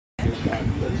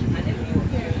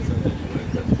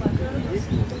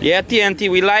Yeah, TNT,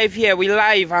 we live here, we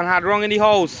live and had wrong in the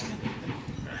house.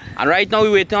 And right now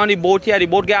we're waiting on the boat here. The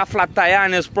boat got a flat tire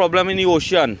and there's problem in the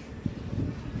ocean.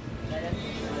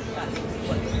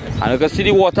 And you can see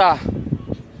the water.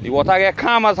 The water get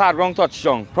calm as hard wrong touch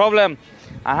down. Problem.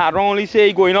 And hard wrong only say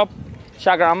he going up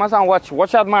Shagramas and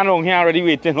watch that man wrong here already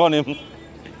waiting on him.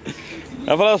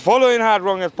 The fellas following hard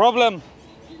wrong is problem.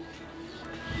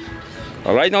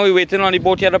 But right now we're waiting on the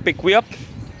boat here to pick we up.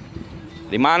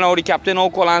 The man now, the captain now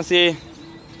call and say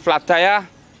flat tire.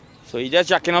 So he just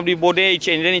jacking up the boat there, he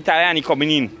changing the tire and he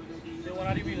coming in.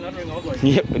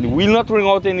 Yeah, the wheel not ring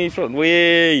out in the front.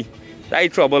 Way.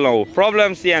 That's trouble now.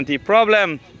 Problem, CNT,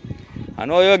 problem. I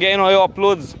know you're getting all your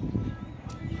uploads.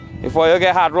 Before you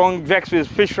get hard wrong vexed with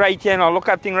fish right here now. Look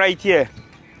at thing right here.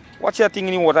 Watch your thing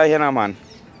in the water here now, man.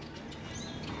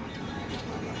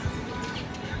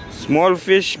 Small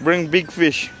fish bring big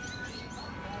fish.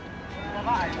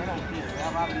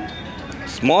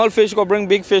 Small fish go bring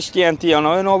big fish, TNT. I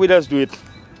know you know we just do it.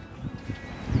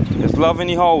 It's love in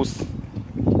the house.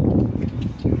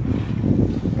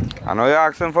 I know you're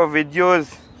asking for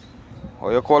videos.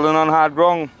 Or you're calling on hard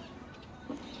wrong.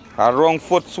 Hard wrong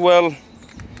foot swell.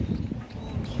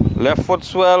 Left foot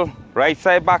swell. Right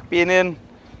side back pain in.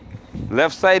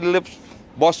 Left side lip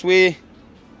bust way.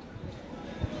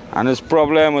 And his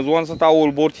problem is once that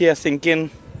whole boat here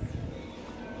sinking.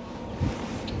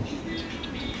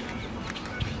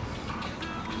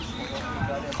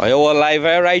 Oh, you were live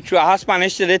right through. I have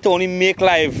Spanish today to only make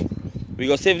live. We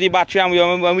go save the battery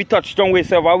and when we touch down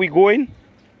wherever we going.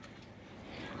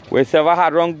 Wherever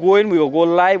hard run going, we will go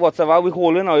live. Whatever we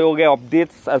holding, or you'll get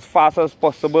updates as fast as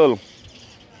possible.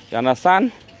 You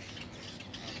understand?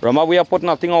 Remember, we have put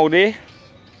nothing out there.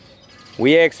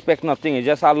 We expect nothing. It's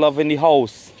just our love in the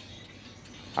house.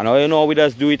 And all you know, we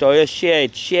just do it. Or you share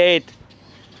it, share it.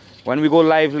 When we go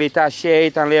live later, share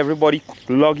it and let everybody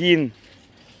log in.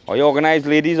 Or you organize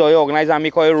ladies, or you organize and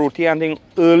make all your roti and thing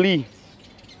early.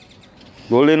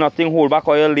 Don't let nothing hold back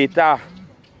or you later.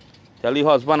 Tell your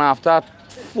husband after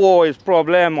 4 is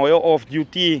problem or you're off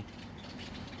duty.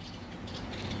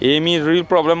 Amy's real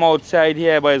problem outside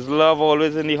here, but his love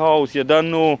always in the house. You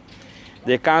don't know.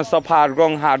 They can't stop hard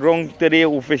wrong today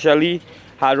officially.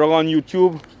 Hard wrong on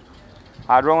YouTube.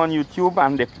 Hard wrong on YouTube,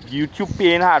 and the YouTube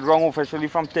paying hard wrong officially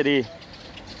from today.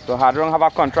 So hard wrong have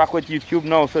a contract with YouTube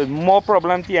now, so it's more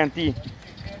problem TNT.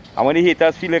 And when the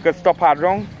haters feel like they stop hard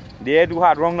wrong, they do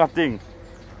hard wrong nothing.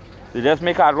 They just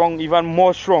make hard wrong even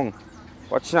more strong.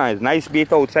 Watch now, it's nice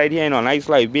bait outside here, you know, nice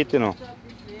live bait, you know.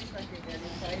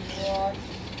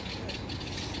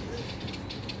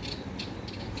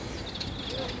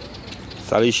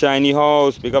 Salisha in the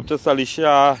house, big up to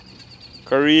Salisha,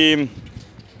 Kareem,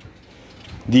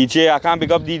 DJ. I can't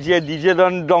pick up DJ. DJ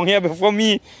done down here before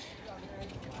me.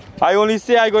 I only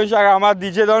say I go to Shagrama.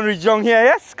 DJ done reach down here.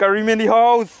 Yes, Kareem in the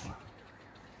house.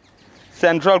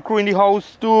 Central crew in the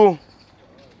house too.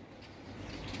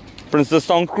 Princess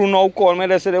Town crew now call me.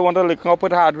 They say they want to link up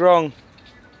with hard wrong.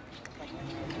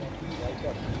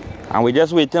 And we're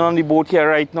just waiting on the boat here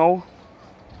right now.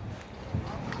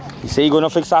 He say he's gonna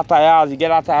fix that tire. As he get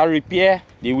that tire repair,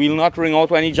 they will not ring out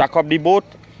when he jack up the boat.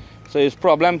 So it's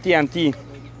problem TNT.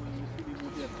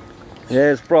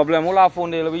 Yes, problem. All our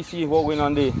phone there, let me see what's going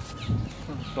on there.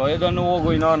 So you don't know what's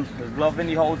going on. There's love in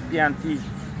the house TNT.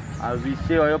 As we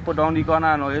say, or you put down the gun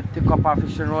and or you take up our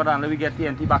fishing rod and let me get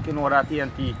TNT back in order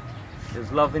TNT.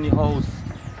 There's love in the house.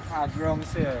 Hard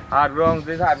wrongs here. Hard wrongs,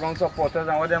 these hard wrong supporters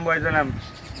and what them boys in them.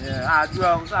 Yeah, hard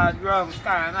wrongs,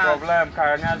 Problem,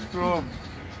 Carnage crew.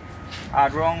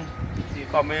 Hard wrong, he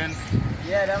come in.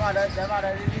 Yeah, them other did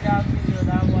that video,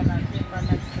 that one that came back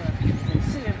next to it.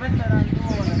 See, veteran do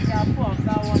one, they can't pump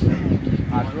that one.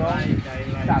 Hard wrong,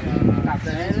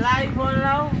 Captain. Live on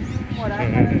now.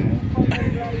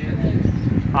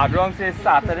 Hard wrong says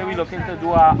Saturday we're looking to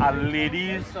do a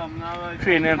ladies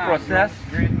training process.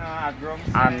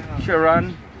 And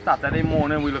Sharon, Saturday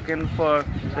morning we're looking for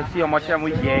to see how much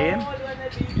we gain.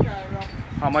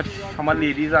 How much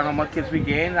ladies and how much kids we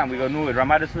gain, and we're gonna know it.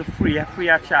 Remember, this is free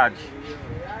of charge.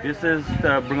 This is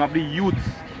to bring up the youths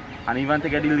and even to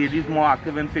get the ladies more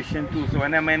active in fishing too. So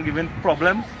when a man giving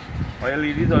problems, or your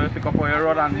ladies or you pick up your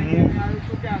rod and move,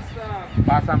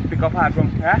 pass and pick up hard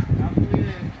from here.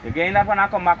 You gain that when I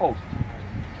come back out.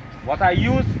 What I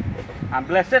use and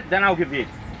bless it, then I'll give it.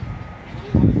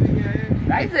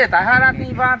 That's it. I had that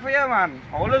thing for you, man.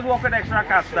 I always walk with extra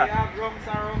caster.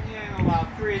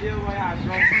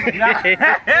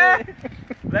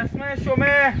 Bless me, show me.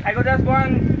 I go just go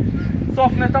and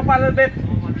soften it up a little bit.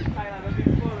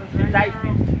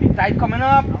 Be tight coming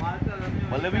up.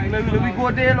 But let me go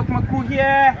there, look my crew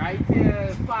here. Right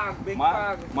here, park, big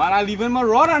park. Man, I'm leaving my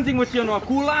rod and thing with you, no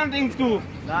cool and things too.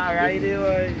 Nah, right here,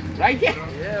 boy. Right here?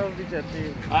 Yeah, I'll be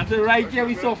chatting. I said right here,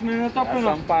 we softening the top, you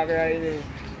know. Some park right here.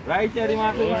 Right here, the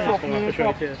man said we softening the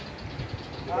top.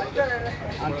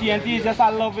 And TNT is just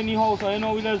a love in the house, so you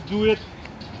know we just do it.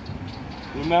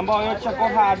 Remember, you check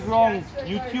out Hard Ground,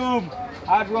 YouTube.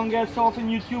 Hard Ground gets off in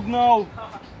YouTube now.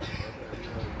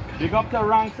 Big up to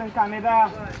Ranks in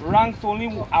Canada. Ranks only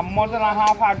a month and a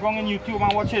half Hard Ground in YouTube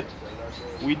and watch it.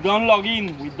 We done log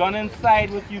in, we done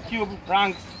inside with YouTube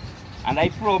Ranks. And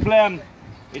that problem,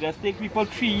 it does take people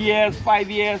 3 years, 5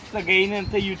 years to get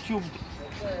into YouTube.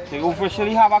 They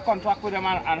officially have a contract with them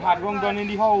and Hard Ground done in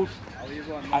the house.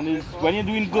 And when you're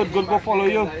doing good, good go follow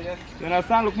you. You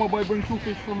understand? Look, my boy bring 2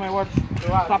 fish from my watch.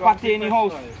 Tapate in the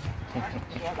house.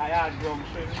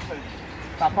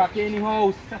 Tapate in the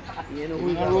house. You know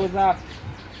who's a Rosa.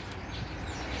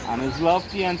 And his love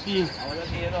TNT.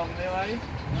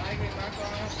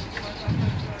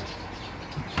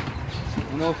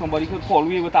 You know, somebody could call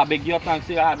me with a big yacht and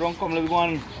say, "I don't come, let me go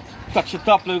and touch it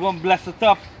up, let me go and bless it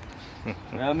up."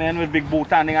 Well, man, with big boat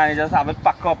standing and you just have it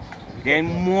pack up.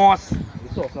 Getting moss.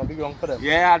 The sauce not big wrong for them.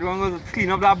 Yeah, I'm going to clean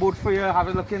up that boat for you, have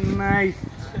it looking nice.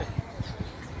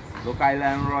 Look,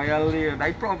 Island Royal there.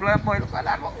 That problem, boy. Look at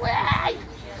that boy.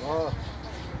 Oh.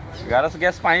 You gotta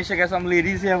get Spanish, you get some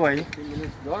ladies here, boy.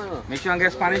 Make sure you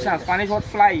get Spanish and Spanish what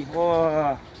fly.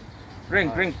 Oh,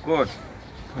 drink, good.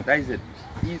 That is it.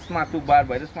 He's not too bad,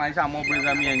 boy. The Spanish are more brave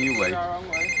than me and you, boy.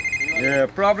 Yeah,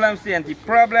 problems, TNT.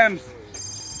 Problems.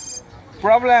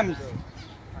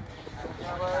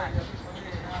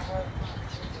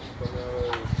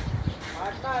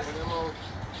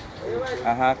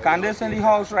 Candace in the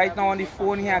house right now on the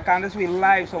phone here. Candace, we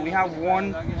live, so we have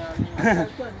one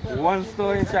one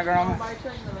store Instagram.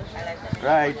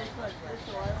 Right.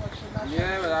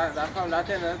 Yeah, but that from that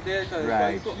end of the day.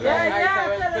 Right.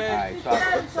 Yeah.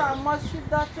 So I must keep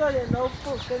that one, you know,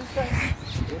 cooking.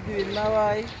 You do it now,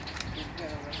 right?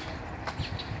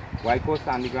 White Coast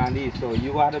Sandy Grande, so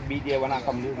you gotta be there when I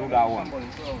come to do that one.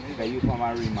 Okay, you from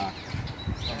Arima.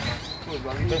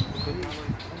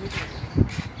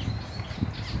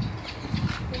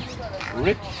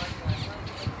 Rich,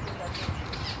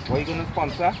 what are you gonna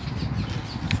sponsor?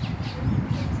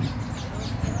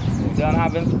 We don't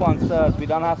have any sponsors. We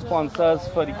don't have sponsors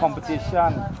for the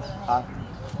competition.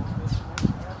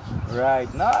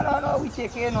 Right. No. We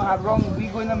take it. No, have wrong.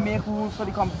 We're going to make rules for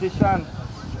the competition.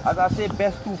 As I say,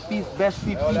 best 2 piece, best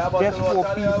 3 piece, best 4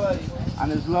 piece.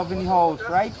 And it's love in the house,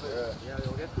 right?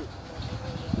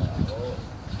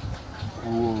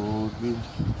 Oh,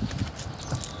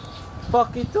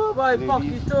 Fuck it too, boy. Fuck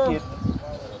it too.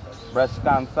 Breast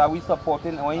cancer, we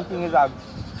supporting. Only thing is that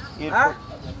 8 foot.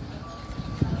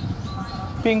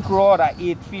 Pink rod at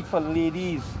 8 feet for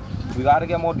ladies. We gotta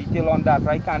get more detail on that,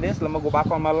 right, Candice? Let me go back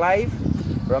on my live.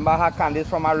 Remember how Candice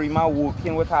from Arima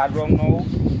working with Hard Ground now?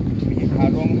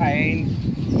 Hard Ground hiring,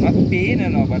 not paying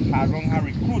enough, but Hard Ground have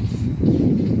recruits.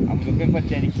 I'm looking for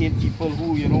dedicated people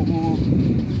who, you know, who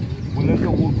willing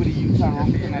to work with the youth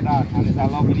around Canada. And it's a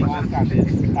lovely house,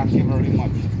 Candice. Thank you very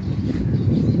much.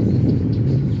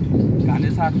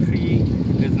 Candice had 3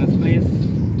 business places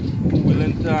who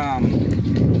willing to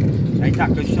I take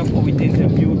a shop for with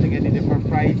interview to get a different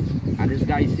price. And this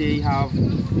guy say he have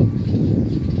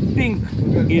pink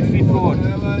 8 feet rod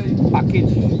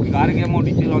package. We gotta get more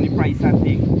detail on the price and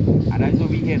thing. And that's why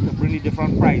we here to bring the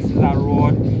different prices of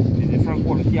rod, the different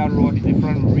quality of rod, the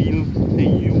different reel they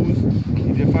use,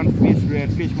 the different fish,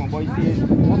 red fish. My boy says,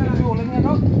 what fish you holding here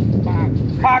now?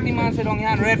 Bag the man said on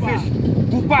here, red fish.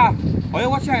 Boopa. Oh, you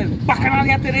watch that? Bacchanal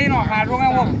here today, no? Hard wrong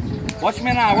and what? Watch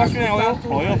me now, watch me now.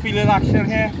 Oh, you feel the action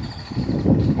here?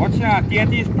 Watch now,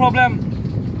 TNT is problem.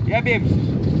 Yeah, babes.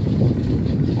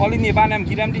 Call the neighbor and them,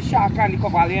 give them the shark and the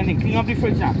cavalier and then clean up the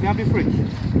fridge now. Clean up the fridge.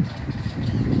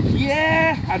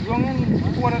 Yeah, as long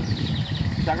as water.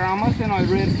 Jagramas, you know,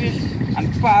 red fish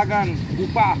and pag and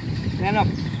boopa. Stand up.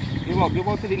 Give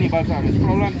out to the neighbors. It's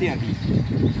problem TNT.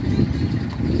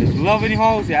 There's love in the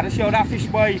house. You have to show that fish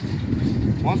boy.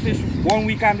 One fish, 1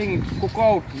 week and thing, cook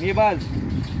out, neighbors.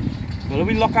 So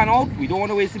we looking out, we don't want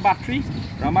to waste the battery.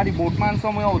 Remember the boatman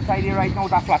somewhere outside here right now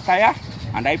with a flat tire.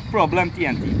 And I problem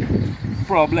TNT.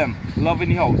 Problem. Love in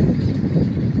the house.